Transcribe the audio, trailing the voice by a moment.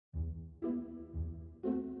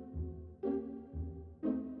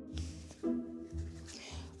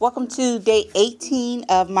Welcome to day 18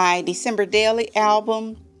 of my December daily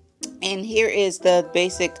album, and here is the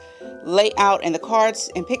basic layout and the cards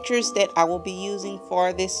and pictures that I will be using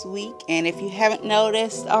for this week. And if you haven't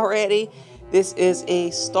noticed already, this is a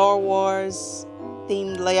Star Wars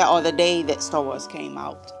themed layout, or the day that Star Wars came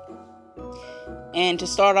out. And to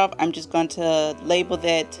start off, I'm just going to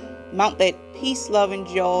mount that peace, love, and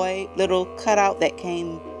joy little cutout that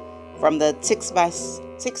came from the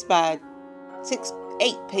 6x8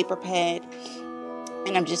 paper pad,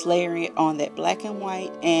 and I'm just layering it on that black and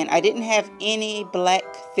white. And I didn't have any black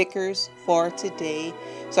thickers for today,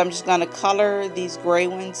 so I'm just going to color these gray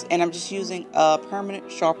ones, and I'm just using a permanent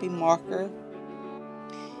Sharpie marker,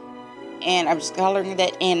 and I'm just coloring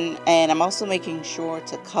that in. And I'm also making sure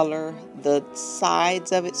to color the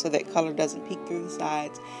sides of it so that color doesn't peek through the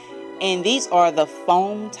sides. And these are the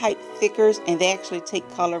foam type thickers, and they actually take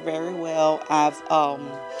color very well. I've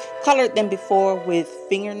colored them before with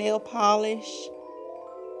fingernail polish,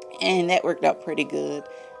 and that worked out pretty good.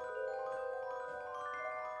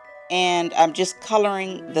 And I'm just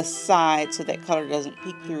coloring the side so that color doesn't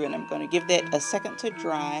peek through, and I'm going to give that a second to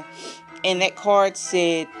dry. And that card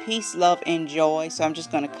said peace, love, and joy, so I'm just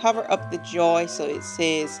going to cover up the joy so it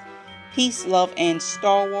says peace, love, and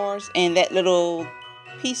Star Wars. And that little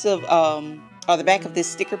piece of or the back of this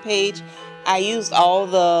sticker page, I used all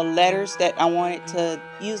the letters that I wanted to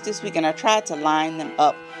use this week, and I tried to line them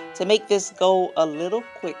up to make this go a little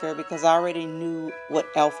quicker because I already knew what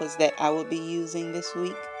alphas that I would be using this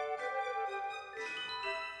week.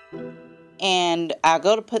 And I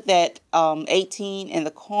go to put that 18 in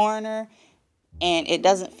the corner, and it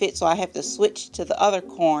doesn't fit, so I have to switch to the other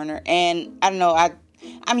corner. And I don't know,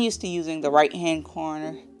 I'm used to using the right hand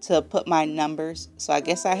corner to put my numbers, so I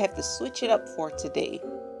guess I have to switch it up for today.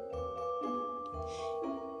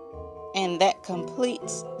 And that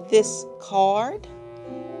completes this card.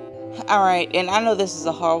 Alright, and I know this is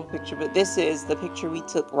a horrible picture, but this is the picture we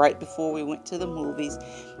took right before we went to the movies.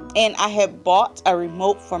 And I had bought a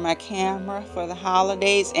remote for my camera for the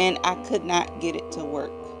holidays, and I could not get it to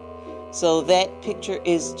work. So that picture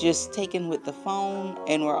is just taken with the phone,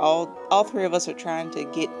 and we're all three of us are trying to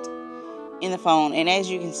get in the phone, and as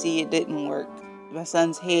you can see, it didn't work. My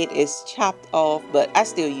son's head is chopped off, but I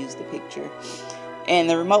still used the picture. And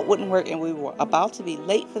the remote wouldn't work, and we were about to be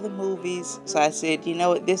late for the movies, so I said, you know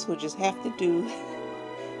what, this will just have to do.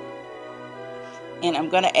 And I'm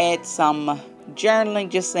going to add some journaling,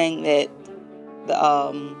 just saying that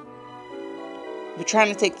we're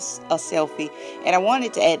trying to take a selfie, and I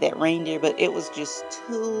wanted to add that reindeer, but it was just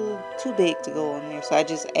too big to go on there, so I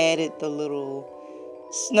just added the little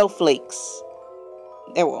snowflakes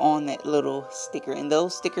that were on that little sticker. And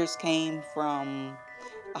those stickers came from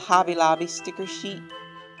a Hobby Lobby sticker sheet.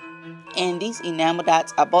 And these enamel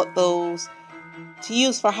dots, I bought those to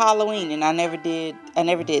use for Halloween, and I never did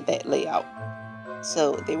that layout,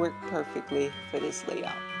 so they work perfectly for this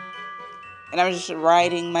layout. And I was just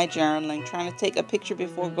writing my journaling. Trying to take a picture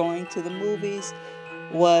before going to the movies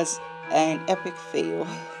was an epic fail.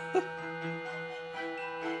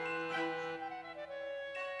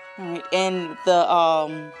 Alright, and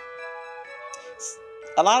a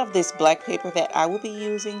lot of this black paper that I will be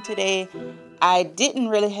using today, I didn't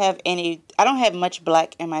really have any. I don't have much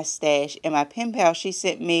black in my stash. And my pen pal, she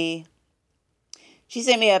sent me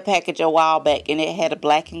a package a while back, and it had a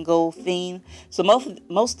black and gold theme. So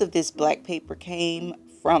most of this black paper came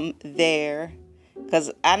from there,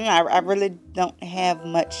 because I don't know, I really don't have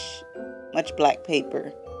much black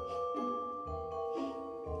paper.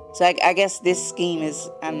 So I guess this scheme is,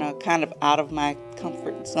 I don't know, kind of out of my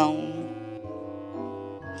comfort zone.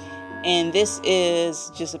 And this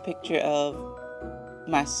is just a picture of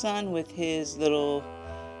my son with his little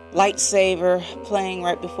lightsaber playing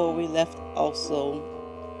right before we left also.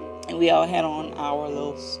 And we all had on our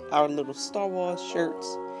little Star Wars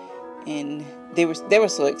shirts, and they were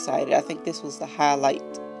so excited. I think this was the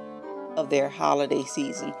highlight of their holiday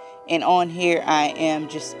season. And on here I am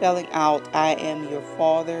just spelling out "I am your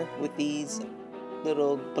father" with these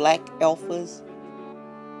little black alphas.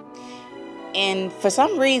 And for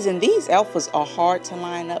some reason, these alphas are hard to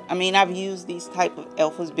line up. I mean, I've used these type of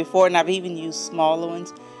alphas before, and I've even used smaller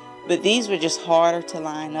ones, but these were just harder to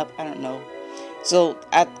line up. I don't know. So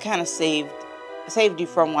I kind of saved you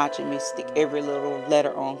from watching me stick every little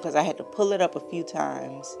letter on, because I had to pull it up a few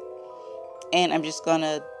times. And I'm just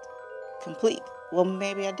gonna complete. Well,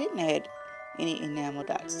 maybe I didn't add any enamel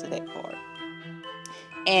dots to that card.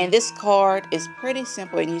 And this card is pretty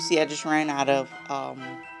simple, and you see I just ran out of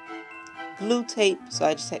glue tape, so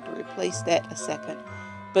I just had to replace that a second.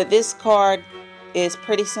 But this card is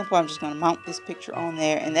pretty simple. I'm just going to mount this picture on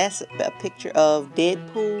there, and that's a picture of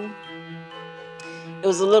Deadpool. It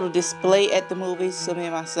was a little display at the movies, so me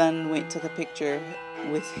and my son took a picture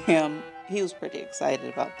with him. He was pretty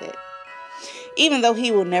excited about that. Even though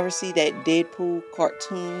he will never see that Deadpool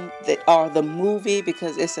cartoon or the movie,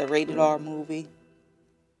 because it's a rated R movie.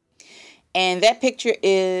 And that picture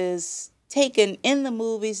is taken in the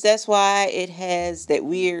movies. That's why it has that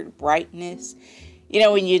weird brightness. You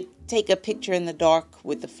know, when you take a picture in the dark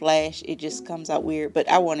with the flash, it just comes out weird. But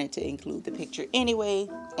I wanted to include the picture anyway.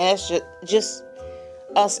 And that's just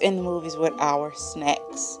us in the movies with our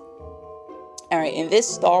snacks. Alright, and this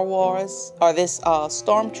Star Wars, or this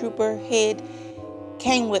Stormtrooper head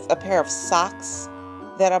came with a pair of socks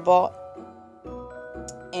that I bought.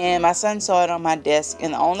 And my son saw it on my desk,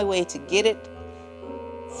 and the only way to get it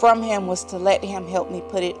from him was to let him help me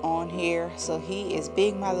put it on here. So he is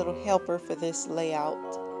being my little helper for this layout.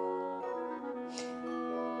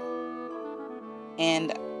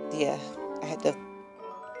 And yeah, I had to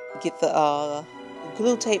get the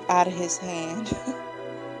glue tape out of his hand.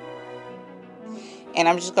 And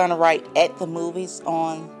I'm just gonna write "at the movies"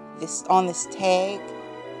 on this tag.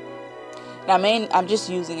 Now, I'm just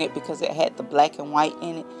using it because it had the black and white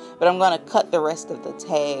in it, but I'm gonna cut the rest of the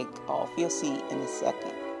tag off. You'll see in a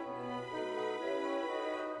second,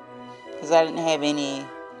 because I didn't have any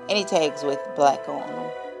tags with black on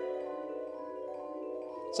them.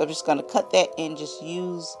 So I'm just gonna cut that and just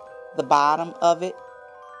use the bottom of it.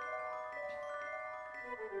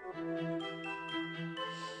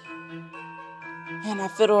 And I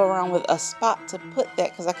fiddle around with a spot to put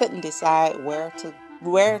that, because I couldn't decide where to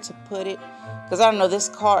put it, because I don't know, this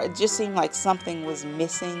card, it just seemed like something was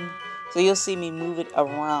missing. So you'll see me move it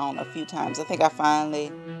around a few times. I think I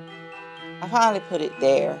finally put it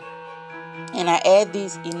there. And I add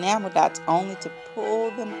these enamel dots only to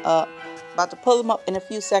pull them up. About to pull them up in a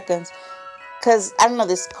few seconds, because I don't know,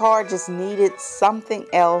 this card just needed something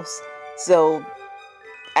else. So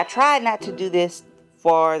I tried not to do this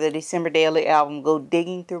for the December Daily album, go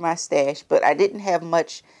digging through my stash, but I didn't have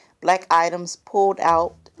much black items pulled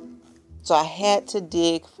out, so I had to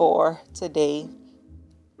dig for today.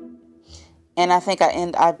 And I think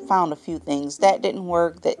I found a few things that didn't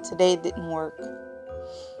work, that today didn't work.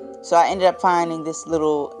 So I ended up finding this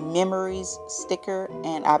little memories sticker,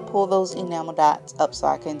 and I pull those enamel dots up so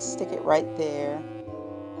I can stick it right there.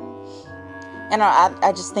 And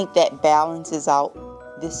I just think that balances out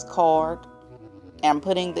this card. And I'm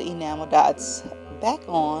putting the enamel dots back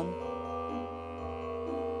on.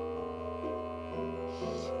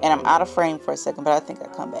 And I'm out of frame for a second, but I think I'll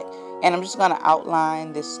come back. And I'm just going to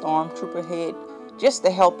outline this Stormtrooper head just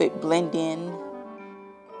to help it blend in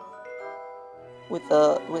with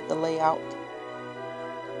the layout.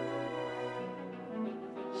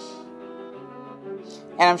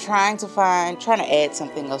 And I'm trying to add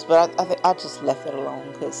something else, but I think I just left it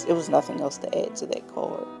alone because it was nothing else to add to that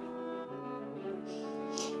card.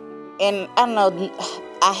 And I don't know,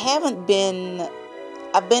 I've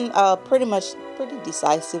been pretty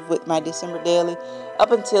decisive with my December Daily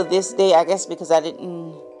up until this day, I guess, because I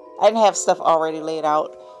didn't have stuff already laid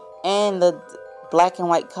out, and the black and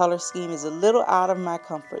white color scheme is a little out of my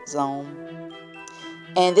comfort zone.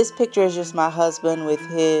 And this picture is just my husband with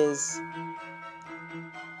his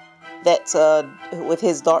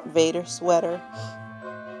Darth Vader sweater.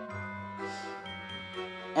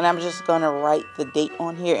 And I'm just going to write the date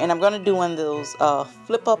on here. And I'm going to do one of those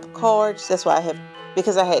flip-up cards. That's why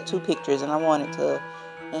because I had two pictures and I wanted to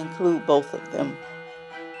include both of them.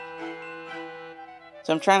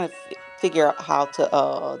 So I'm trying to figure out how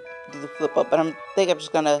to do the flip-up. But I think I'm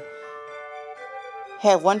just going to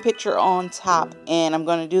have one picture on top. And I'm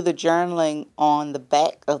going to do the journaling on the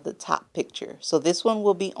back of the top picture. So this one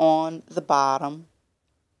will be on the bottom.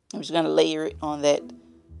 I'm just going to layer it on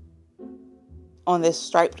this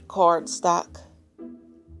striped cardstock.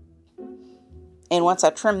 And once I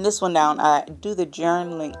trim this one down, I do the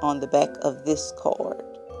journaling on the back of this card.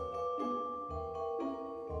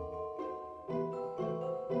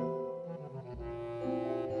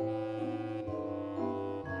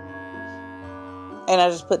 And I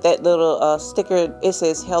just put that little sticker. It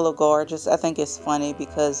says "Hello Gorgeous." I think it's funny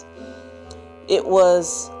because it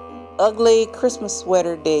was ugly Christmas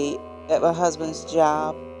sweater day at my husband's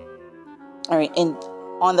job. Alright, and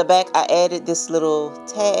on the back I added this little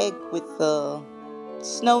tag with the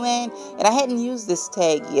snowman, and I hadn't used this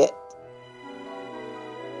tag yet,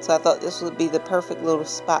 so I thought this would be the perfect little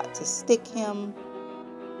spot to stick him.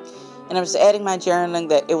 And I'm just adding my journaling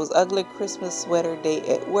that it was ugly Christmas sweater day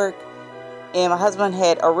at work, and my husband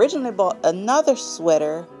had originally bought another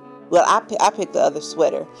sweater. Well, I picked the other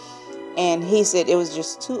sweater, And he said it was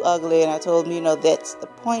just too ugly, and I told him, you know, that's the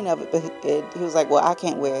point of it. But he was like, well, I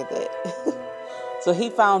can't wear that. So he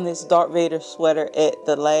found this Darth Vader sweater at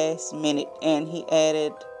the last minute, and he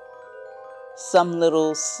added some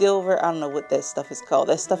little silver, I don't know what that stuff is called.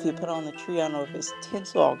 That stuff you put on the tree, I don't know if it's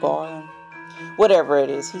tinsel or garland. Whatever it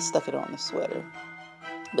is, he stuck it on the sweater.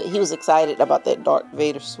 But he was excited about that Darth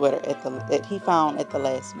Vader sweater that he found at the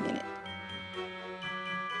last minute.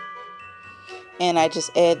 And I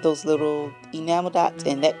just add those little enamel dots,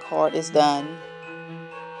 and that card is done.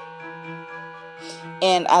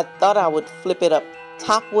 And I thought I would flip it up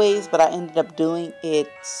top ways, but I ended up doing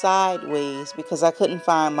it sideways because I couldn't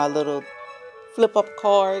find my little flip up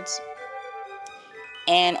cards.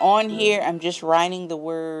 And on here, I'm just writing the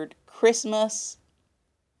word Christmas.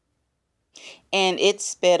 And it's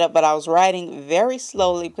sped up, but I was writing very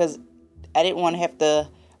slowly because I didn't want to have to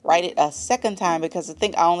write it a second time, because I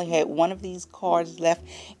think I only had one of these cards left.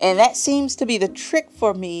 And that seems to be the trick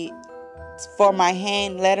for me for my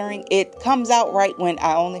hand lettering. It comes out right when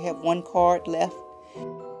I only have one card left.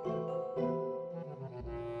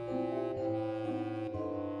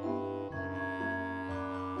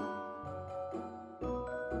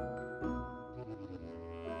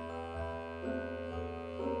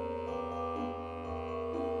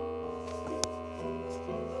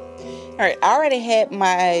 Alright, I already had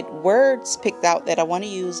my words picked out that I want to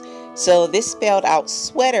use. So this spelled out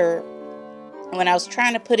sweater. When I was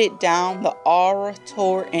trying to put it down, the R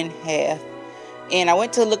tore in half. And I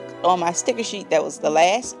went to look on my sticker sheet, that was the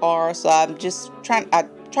last R. So I'm just I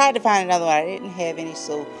tried to find another one. I didn't have any,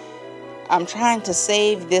 so I'm trying to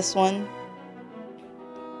save this one.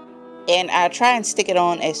 And I try and stick it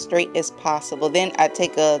on as straight as possible. Then I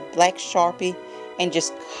take a black Sharpie and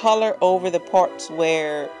just color over the parts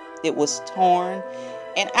where it was torn.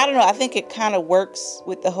 And I don't know, I think it kind of works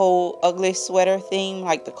with the whole ugly sweater theme.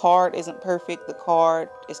 Like, the card isn't perfect. The card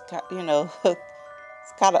is, you know, it's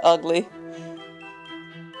kind of ugly.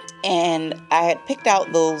 And I had picked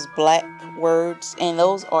out those black words, and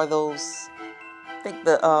those are those, I think,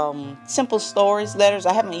 the Simple Stories letters.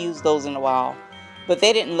 I haven't used those in a while, but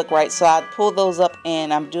they didn't look right. So I pulled those up,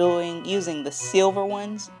 and I'm using the silver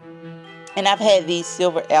ones. And I've had these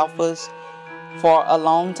silver alphas for a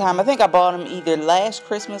long time. I think I bought them either last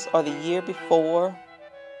Christmas or the year before.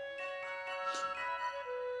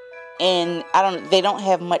 And they don't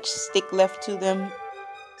have much stick left to them,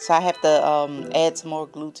 so I have to add some more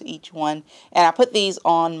glue to each one. And I put these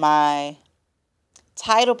on my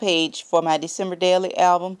title page for my December Daily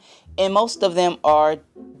album, and most of them are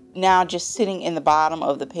now just sitting in the bottom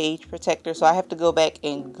of the page protector, so I have to go back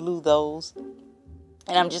and glue those.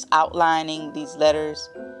 And I'm just outlining these letters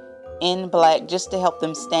in black just to help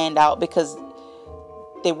them stand out, because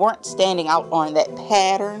they weren't standing out on that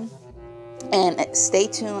pattern. And stay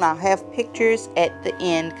tuned, I'll have pictures at the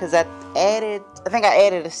end, because I think I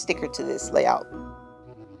added a sticker to this layout.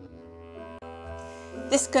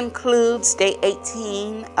 This concludes day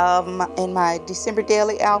 18 in my December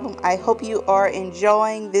Daily album. I hope you are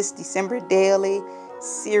enjoying this December Daily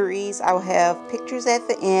series. I will have pictures at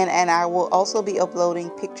the end, and I will also be uploading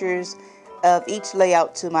pictures of each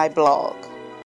layout to my blog.